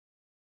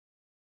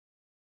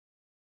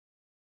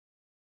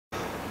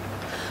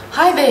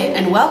Hi there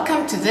and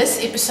welcome to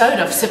this episode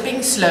of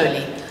Sipping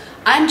Slowly.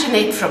 I'm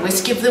Jeannette from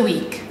Whisky of the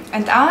Week.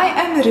 And I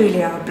am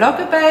Roelia,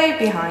 blogger bae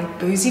behind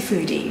Boozy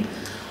Foodie.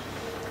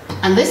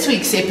 On this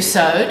week's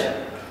episode,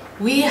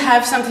 we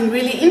have something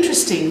really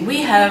interesting.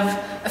 We have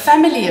a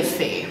family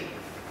affair.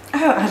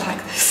 Oh, I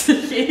like this,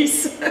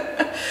 yes.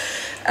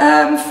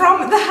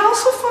 From the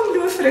house of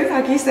Loveren,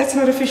 I guess that's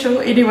not official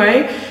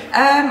anyway.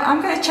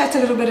 I'm going to chat a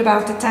little bit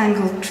about the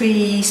Tangled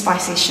Tree,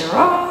 Spicy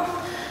Shiraz.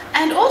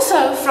 And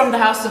also from the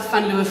house of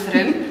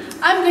Loveren,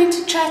 I'm going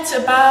to chat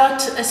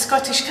about a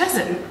Scottish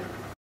cousin.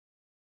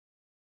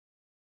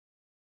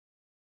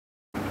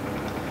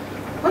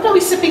 What are we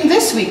sipping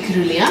this week,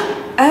 Roelia?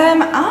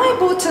 I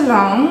brought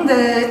along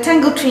the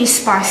Tangled Tree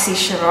Spicy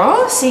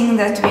Shiraz, seeing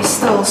that we're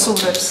still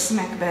sort of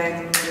smack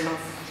bang in the middle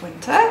of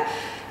winter.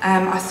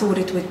 I thought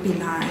it would be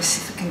nice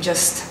if we can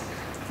just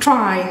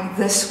try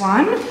this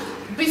one.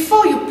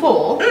 Before you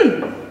pour,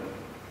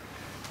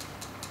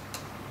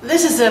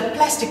 this is a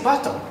plastic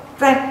bottle.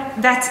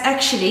 That's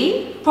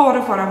actually part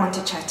of what I want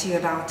to chat to you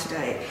about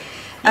today.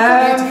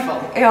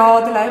 Beautiful.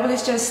 Yeah, the label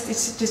is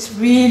just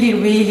really,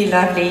 really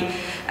lovely.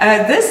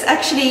 This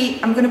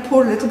actually, I'm going to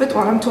pour a little bit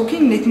while I'm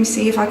talking. Let me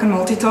see if I can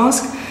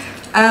multitask.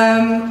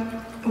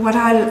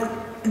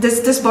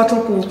 This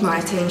bottle caught my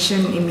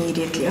attention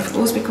immediately, of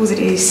course, because it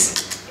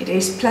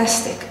is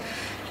plastic.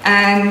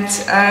 And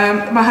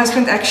my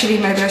husband actually,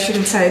 maybe I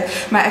shouldn't say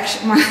it, my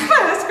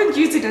husband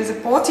used it as a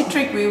party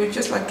trick. We would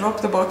just like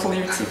drop the bottle,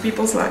 you would see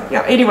people's like,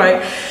 yeah,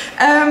 anyway.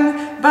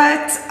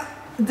 But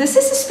this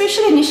is a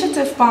special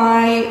initiative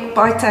by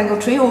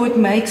Tangled Tree, or it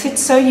makes it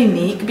so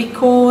unique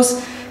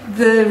because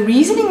the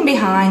reasoning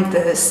behind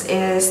this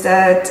is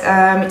that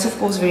it's of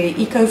course very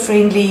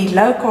eco-friendly,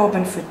 low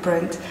carbon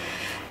footprint,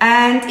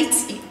 and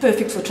it's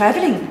perfect for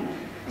traveling.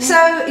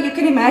 So you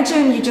can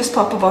imagine you just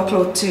pop a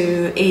bottle or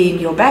two in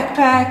your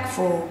backpack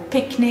for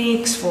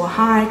picnics, for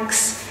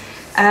hikes,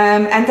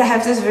 and they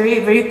have this very,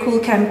 very cool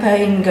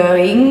campaign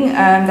going.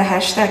 The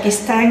hashtag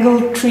is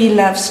Tangled Tree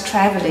Loves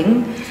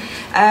Traveling.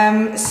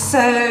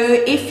 So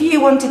if you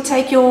want to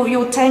take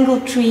your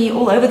Tangled Tree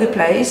all over the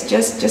place,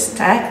 just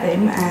tag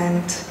them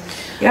and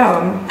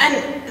yeah.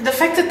 And the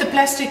fact that the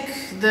plastic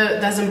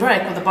doesn't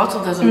break, or the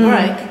bottle doesn't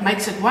break,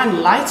 makes it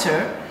one,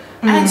 lighter,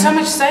 and so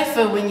much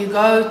safer when you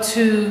go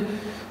to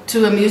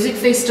a music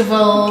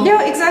festival.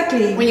 Yeah,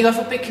 exactly. When you go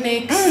for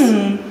picnics.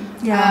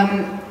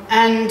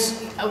 And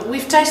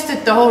we've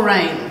tasted the whole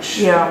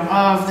range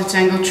of the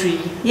Tangled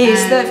Tree.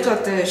 Yes, they've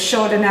got the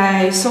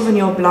Chardonnay,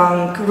 Sauvignon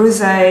Blanc,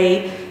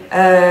 Rosé,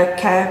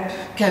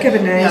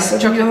 Cabernet,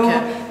 Sauvignon.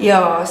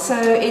 Yeah, so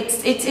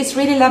it's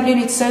really lovely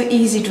and it's so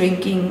easy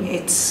drinking.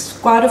 It's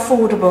quite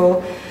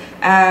affordable.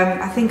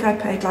 I think I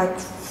paid like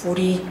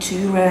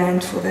 42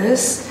 Rand for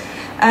this.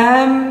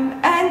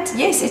 And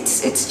yes,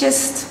 it's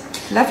just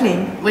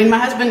lovely. When my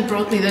husband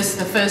brought me this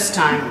the first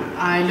time,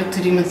 I looked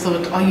at him and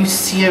thought, are you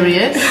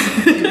serious?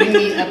 You bring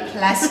me a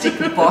plastic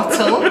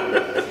bottle?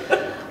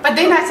 But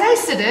then I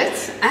tasted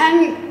it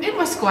and it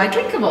was quite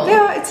drinkable.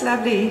 Yeah, it's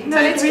lovely. No,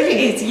 so it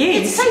really is.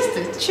 Yes. It's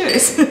tasted.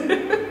 Cheers.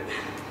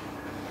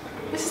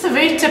 This is a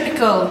very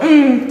typical...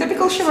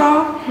 typical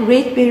Shiraz,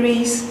 red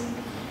berries.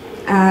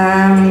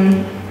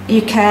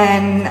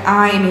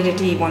 I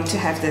immediately want to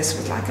have this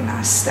with like a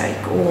nice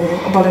steak or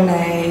a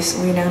bolognese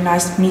or, a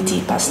nice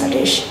meaty pasta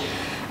dish.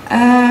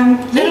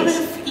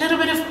 Little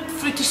bit of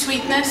fruity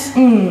sweetness.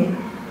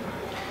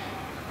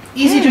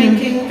 Easy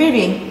drinking.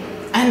 Very.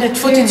 And at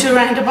 42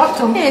 Rand a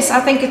bottle. Yes,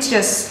 I think it's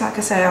just, like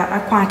I say, I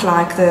quite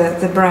like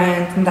the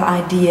brand and the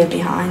idea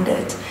behind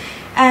it.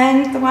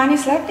 And the wine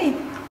is lovely.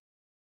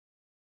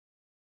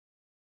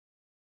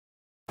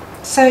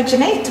 So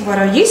Jeannette, what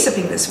are you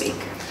sipping this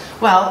week?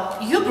 Well,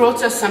 you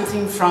brought us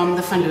something from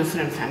the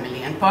Loveren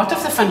family, and part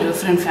of the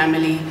Loveren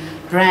family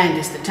brand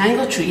is the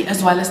Tangled Tree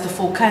as well as the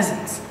four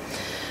cousins.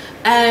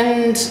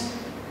 And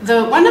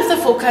one of the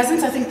four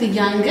cousins, I think the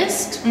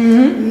youngest,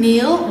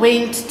 Neil,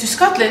 went to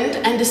Scotland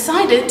and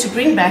decided to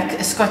bring back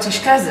a Scottish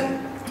cousin.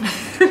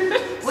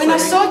 When I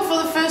saw it for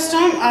the first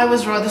time, I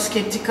was rather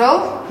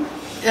skeptical.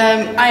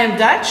 I am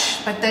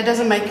Dutch, but that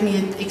doesn't make me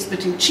an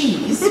expert in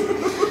cheese.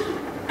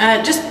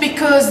 Just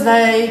because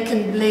they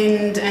can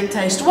blend and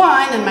taste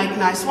wine and make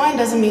nice wine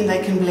doesn't mean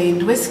they can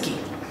blend whiskey.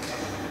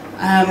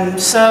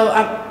 So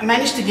I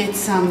managed to get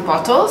some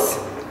bottles.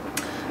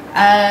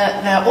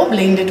 They're all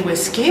blended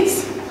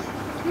whiskies.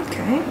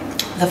 Okay.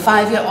 The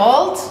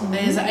 5-year-old,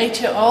 there's an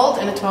 8-year-old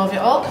and a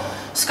 12-year-old.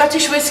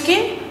 Scottish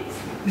whiskey,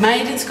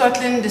 made in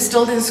Scotland,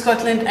 distilled in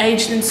Scotland,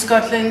 aged in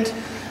Scotland.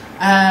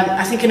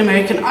 I think in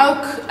American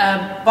oak,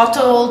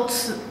 bottled,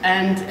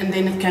 and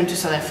then it came to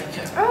South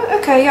Africa. Oh,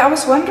 okay. Yeah, I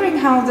was wondering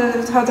how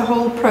the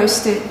whole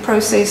process,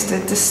 the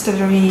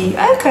distillery.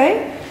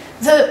 Okay.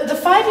 The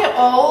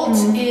 5-year-old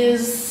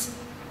is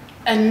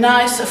a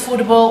nice,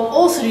 affordable.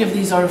 All three of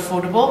these are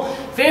affordable,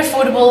 very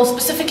affordable,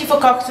 specifically for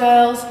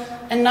cocktails.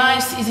 A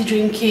nice, easy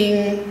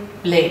drinking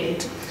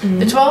blend.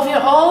 The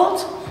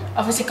 12-year-old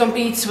obviously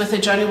competes with a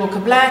Johnnie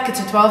Walker Black. It's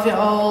a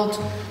 12-year-old.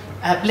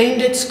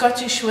 Blended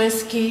Scottish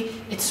whiskey.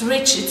 It's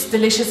rich, it's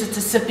delicious, it's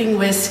a sipping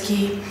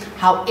whiskey.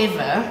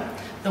 However,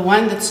 the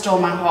one that stole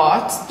my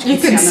heart. You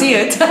can see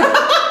it.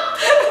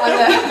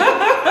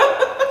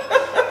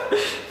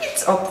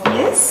 It's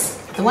obvious.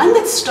 The one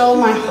that stole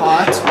my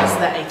heart was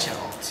the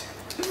 8-year-old.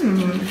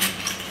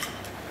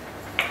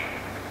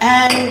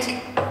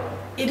 And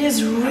it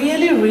is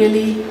really,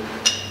 really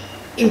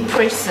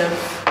impressive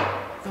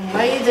the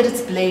way that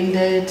it's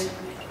blended.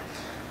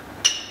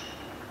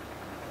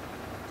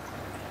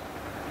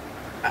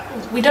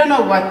 We don't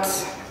know what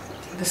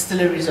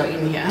distilleries are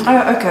in here.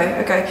 Oh,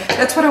 okay.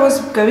 That's what I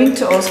was going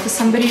to ask for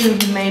somebody who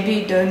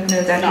maybe don't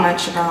know that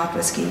much about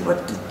whiskey.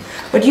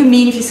 What do you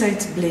mean if you say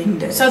it's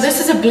blended? So this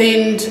is a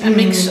blend, a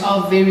mix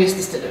of various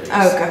distilleries.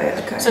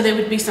 Okay. So there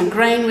would be some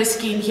grain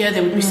whiskey in here,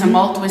 there would be some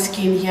malt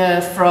whiskey in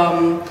here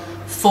from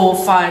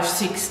 4, 5,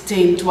 6,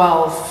 10,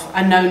 12,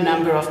 unknown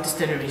number of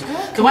distilleries.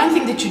 Okay. The one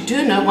thing that you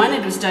do know, one,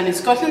 it was done in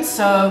Scotland,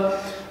 so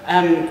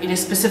it is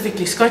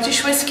specifically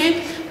Scottish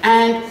whiskey,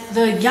 and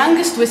the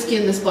youngest whiskey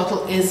in this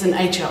bottle is an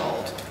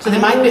 8-year-old. So there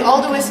might be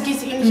older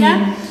whiskies in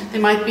here, there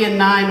might be a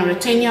 9 or a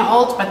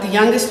 10-year-old, but the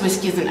youngest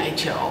whiskey is an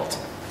 8-year-old.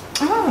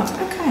 Oh,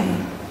 okay.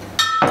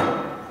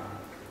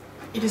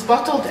 It is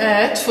bottled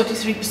at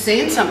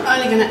 43%, so I'm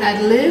only going to add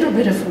a little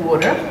bit of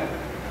water.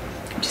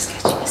 I'm just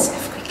catching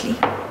myself quickly.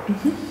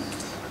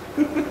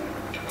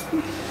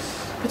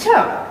 But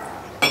yeah,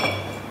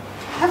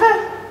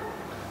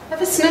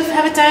 have a sniff,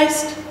 have a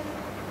taste.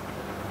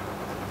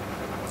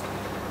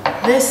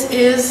 There's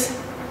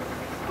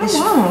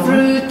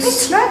fruits.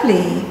 It's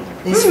lovely.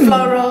 There's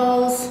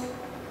florals.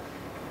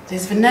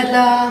 There's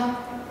vanilla.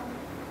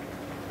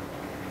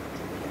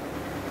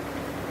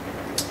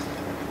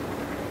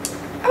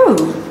 Oh,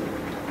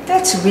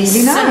 that's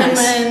really nice.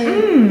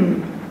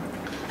 Cinnamon.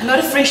 A lot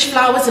of fresh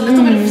flowers, a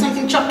little bit of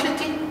something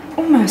chocolatey.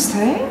 Almost,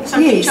 hey?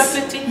 Something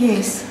chocolatey.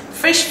 Yes.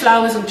 Fresh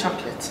flowers and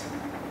chocolate.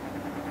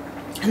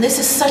 And this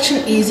is such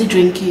an easy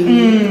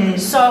drinking,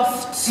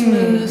 soft,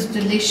 smooth,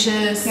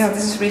 delicious. Yeah,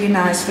 this is really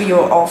nice for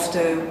your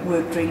after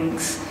work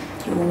drinks,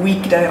 your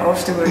weekday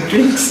after work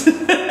drinks.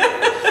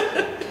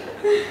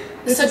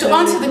 So to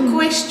answer the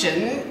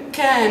question,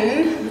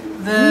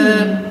 can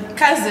the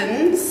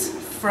cousins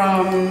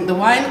from the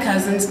wine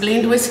cousins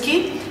blend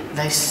whiskey?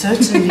 They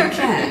certainly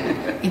can.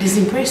 It is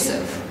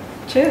impressive.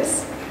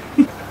 Cheers.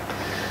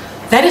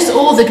 That is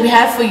all that we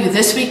have for you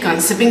this week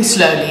on Sipping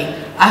Slowly.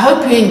 I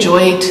hope you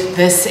enjoyed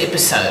this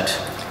episode.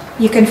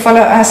 You can follow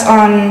us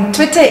on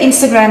Twitter,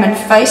 Instagram and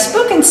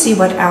Facebook and see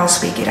what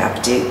else we get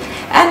up to.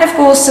 And of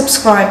course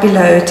subscribe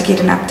below to get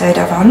an update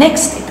of our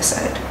next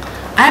episode.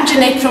 I'm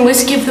Jeannette from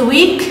Whisky of the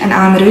Week. And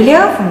I'm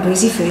Roelia from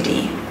Boozy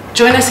Foodie.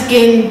 Join us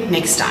again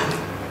next time.